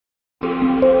The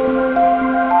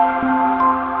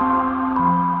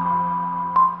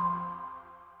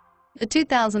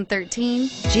 2013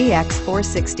 GX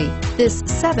 460. This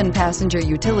 7-passenger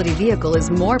utility vehicle is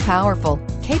more powerful,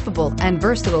 capable, and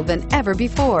versatile than ever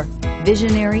before.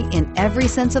 Visionary in every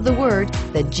sense of the word,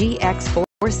 the GX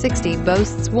 460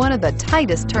 boasts one of the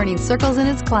tightest turning circles in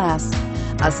its class,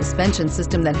 a suspension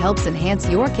system that helps enhance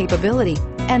your capability,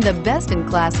 and the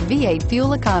best-in-class V8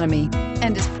 fuel economy,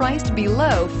 and is priced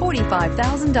below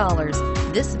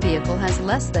 $45,000. This vehicle has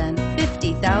less than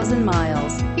 50,000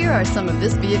 miles. Here are some of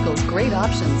this vehicle's great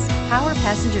options: power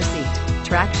passenger seat,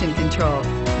 traction control,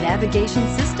 navigation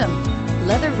system,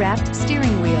 leather-wrapped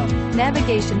steering wheel,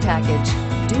 navigation package,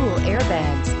 dual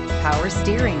airbags, power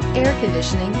steering, air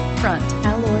conditioning, front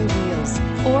alloy wheels,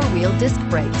 4-wheel disc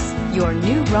brakes. Your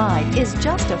new ride is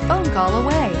just a phone call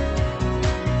away.